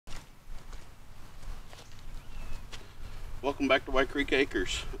welcome back to White Creek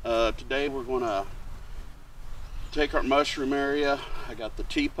Acres. Today we're going to take our mushroom area. I got the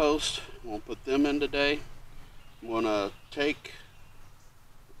T-post. I'm going to put them in today. I'm going to I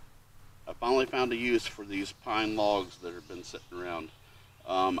finally found a use for these pine logs that have been sitting around.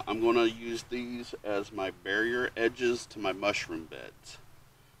 I'm going to use these as my barrier edges to my mushroom beds.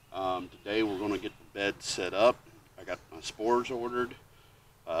 Today we're going to get the bed set up. I got my spores ordered.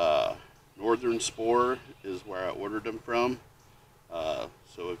 Northern Spore is where I ordered them from.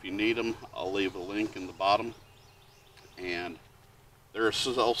 So if you need them, I'll leave a link in the bottom. And they're a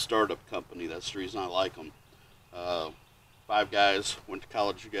self-startup company. That's the reason I like them. 5 guys went to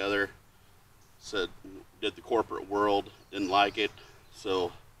college together. Did the corporate world, didn't like it,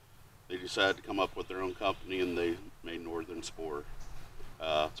 so they decided to come up with their own company, and they made Northern Spore.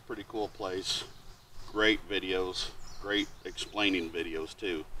 It's a pretty cool place. Great videos, great explaining videos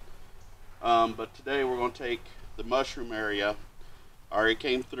too. But today we're going to take the mushroom area. I already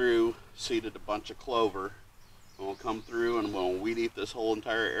came through, seeded a bunch of clover. I'm going to come through and I'm going to weed eat this whole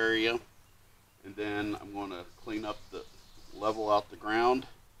entire area. And then I'm going to level out the ground.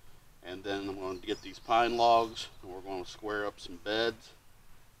 And then I'm going to get these pine logs and we're going to square up some beds.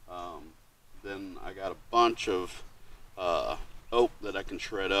 Then I got a bunch of oak that I can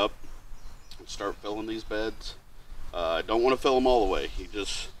shred up and start filling these beds. I don't want to fill them all the way.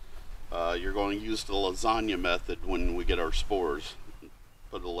 You're going to use the lasagna method when we get our spores.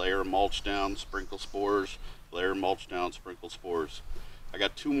 Put a layer of mulch down, sprinkle spores, layer of mulch down, sprinkle spores. I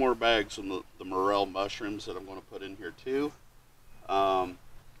got 2 more bags of the morel mushrooms that I'm going to put in here too. I'm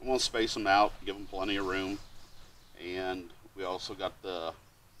going to space them out, give them plenty of room. And we also got the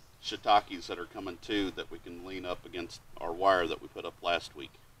shiitakes that are coming too that we can lean up against our wire that we put up last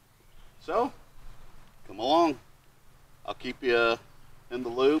week. So, come along. I'll keep you in the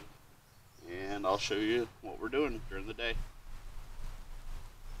loop. And I'll show you what we're doing during the day.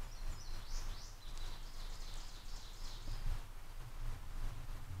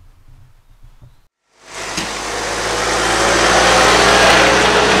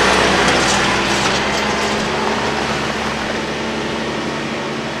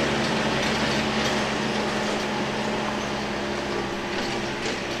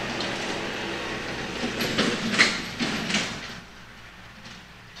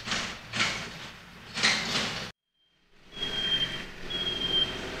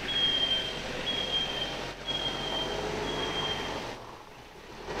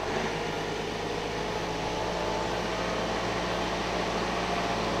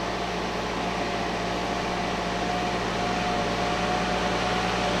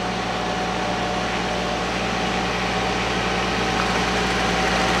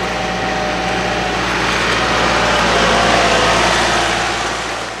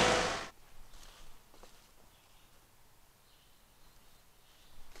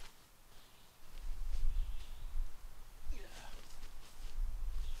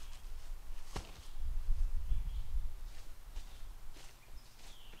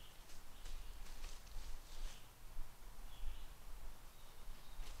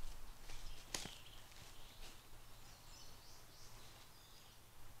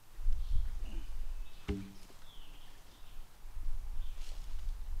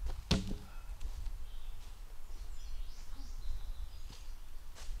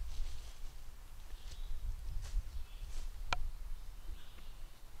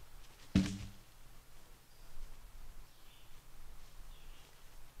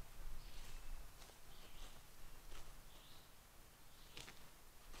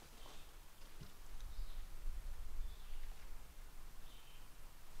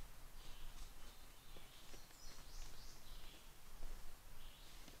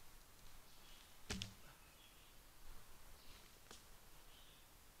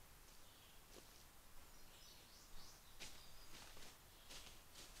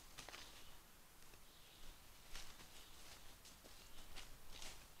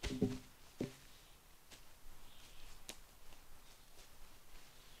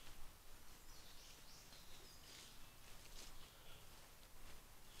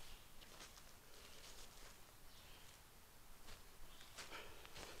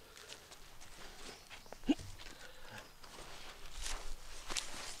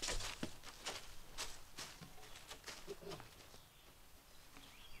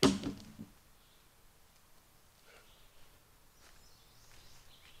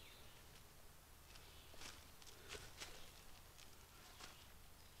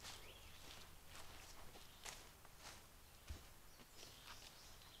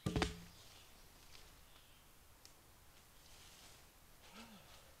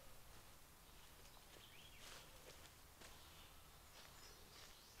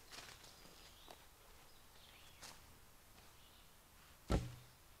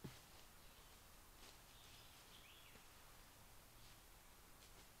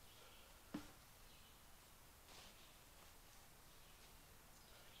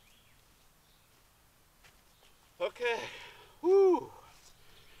 Okay, whoo,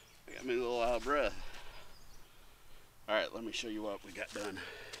 I got me a little out of breath. All right, let me show you what we got done.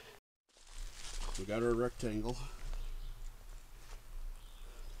 We got our rectangle.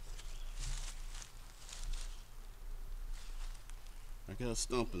 I got a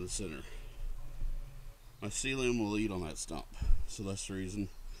stump in the center. My cilium will eat on that stump, so that's the reason.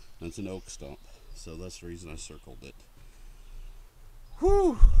 It's an oak stump, so that's the reason I circled it.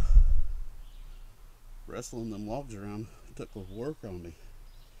 Whew! Wrestling them logs around took work on me.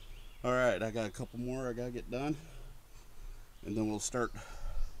 Alright, I got a couple more I gotta get done, and then we'll start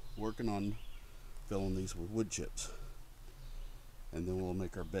working on filling these with wood chips. And then we'll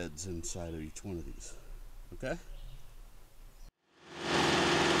make our beds inside of each one of these. Okay?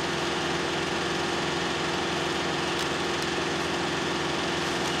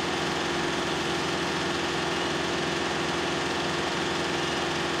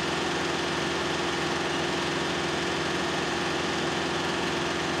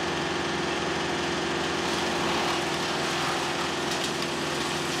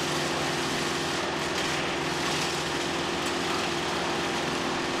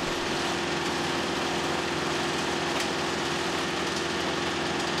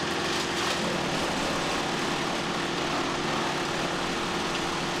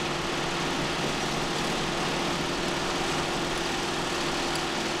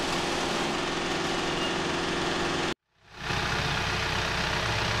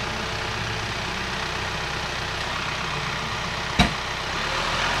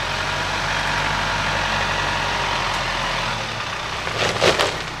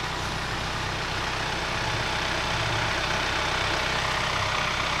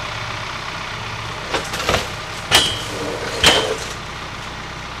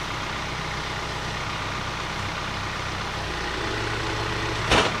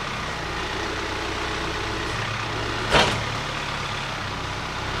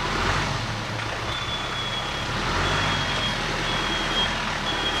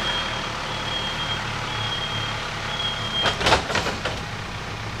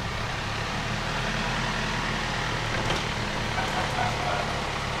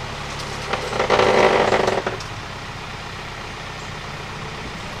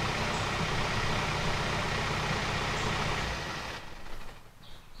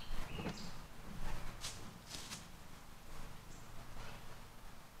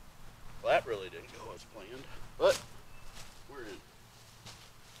 That really didn't go as planned, but we're in.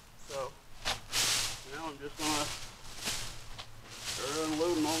 So now I'm just gonna start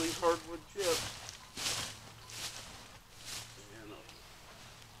unloading all these hardwood chips and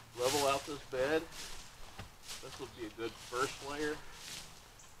level out this bed. This will be a good first layer,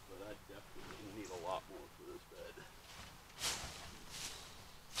 but I definitely need a lot more for this bed.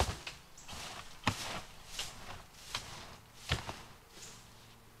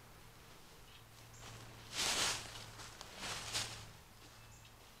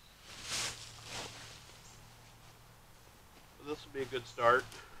 This will be a good start.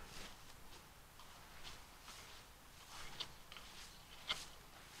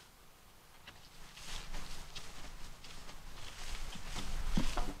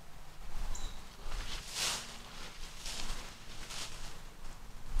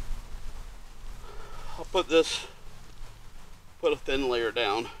 I'll put a thin layer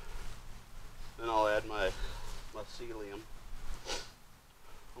down, then I'll add my cilium.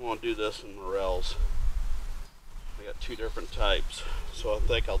 I want to do this in morels. I got two different types, so I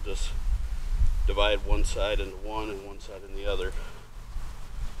think I'll just divide one side into one and one side in the other.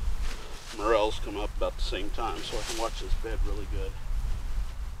 Morels come up about the same time, so I can watch this bed really good.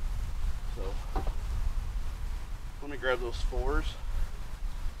 So let me grab those spores,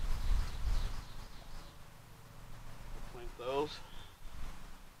 plant those.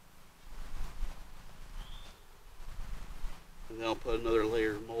 And then I'll put another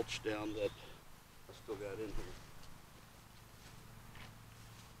layer of mulch down that I still got in here.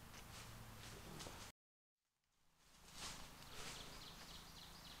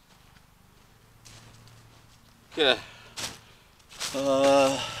 Okay.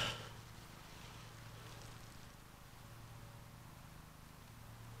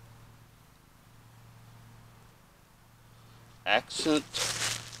 Accent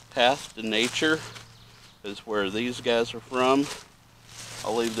Path to Nature is where these guys are from.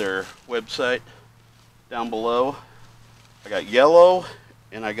 I'll leave their website down below. I got yellow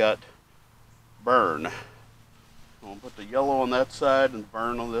and I got burn. I'm gonna put the yellow on that side and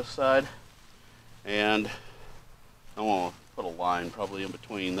burn on this side, and I want to put a line probably in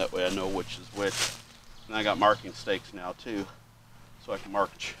between, that way I know which is which. And I got marking stakes now too, so I can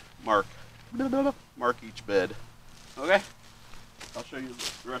mark each bed. Okay, I'll show you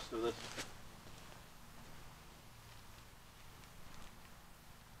the rest of this.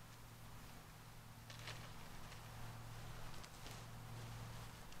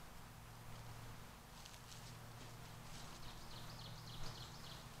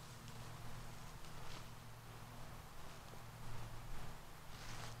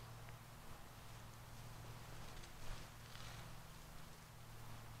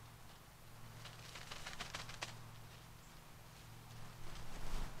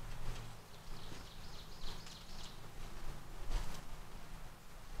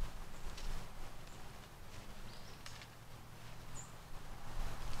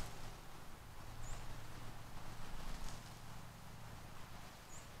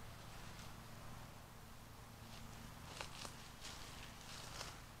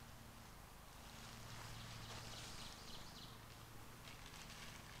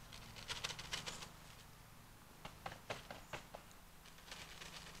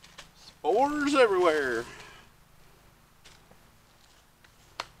 Spores everywhere.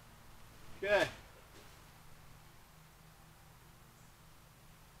 Okay.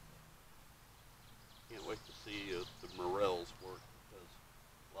 Can't wait to see the morels work because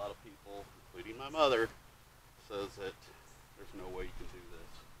a lot of people, including my mother, says that there's no way you can do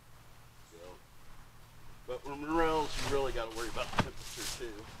this. So, but with morels, you really got to worry about the temperature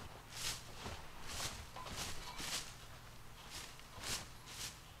too.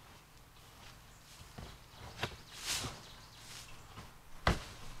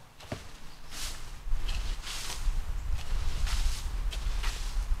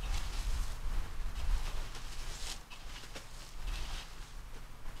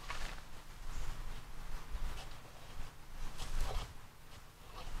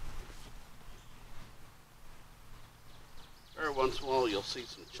 Every once in a while, you'll see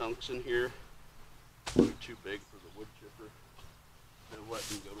some chunks in here. They're too big for the wood chipper. And let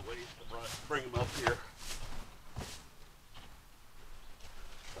them go to waste to bring them up here.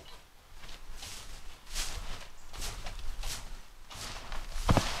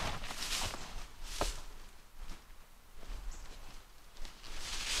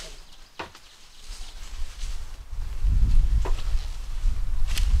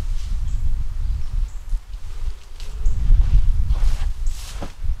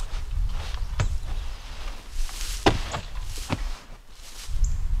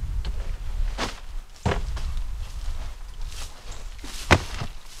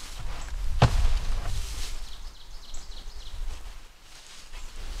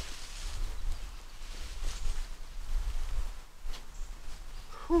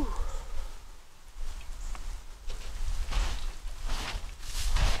 Whew.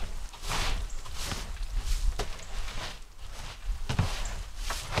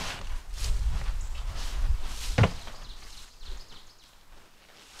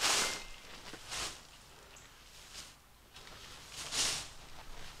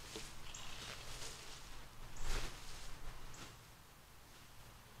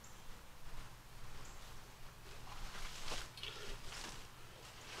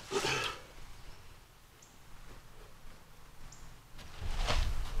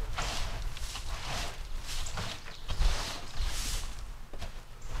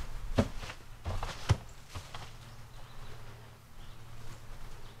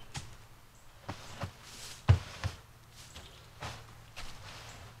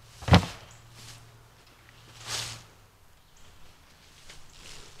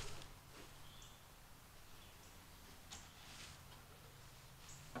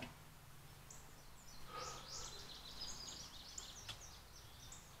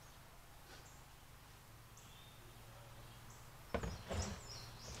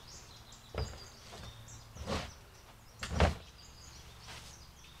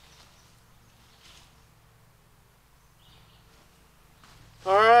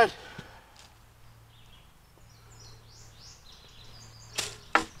 All right.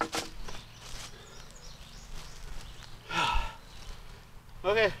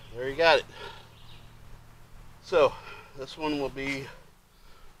 Okay, there you got it. So, this one will be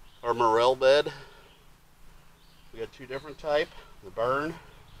our morel bed. We got two different type, the burn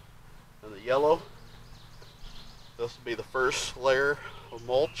and the yellow. This will be the first layer of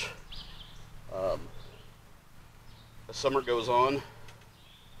mulch. As summer goes on,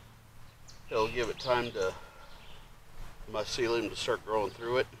 it'll give it time to mycelium to start growing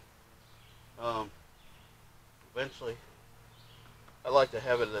through it. Eventually, I like to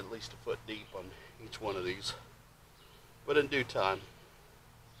have it at least a foot deep on each one of these, but in due time.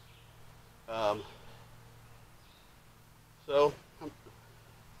 So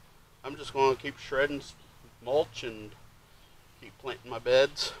I'm just going to keep shredding mulch and keep planting my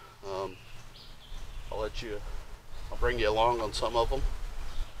beds. I'll bring you along on some of them.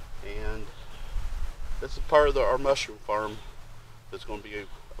 And this is part of our mushroom farm that's going to be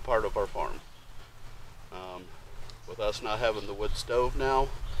a part of our farm. With us not having the wood stove now,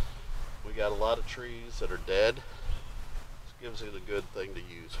 we got a lot of trees that are dead. This gives it a good thing to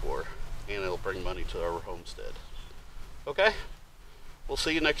use for, and it'll bring money to our homestead. Okay, we'll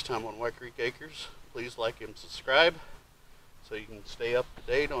see you next time on White Creek Acres. Please like and subscribe so you can stay up to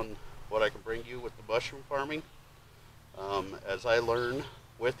date on what I can bring you with the mushroom farming. As I learn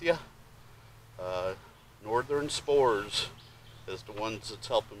with you, Northern Spores is the ones that's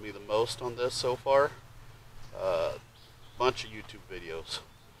helping me the most on this so far. Bunch of YouTube videos.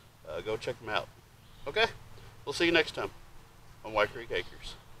 Go check them out. Okay, we'll see you next time on White Creek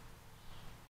Acres.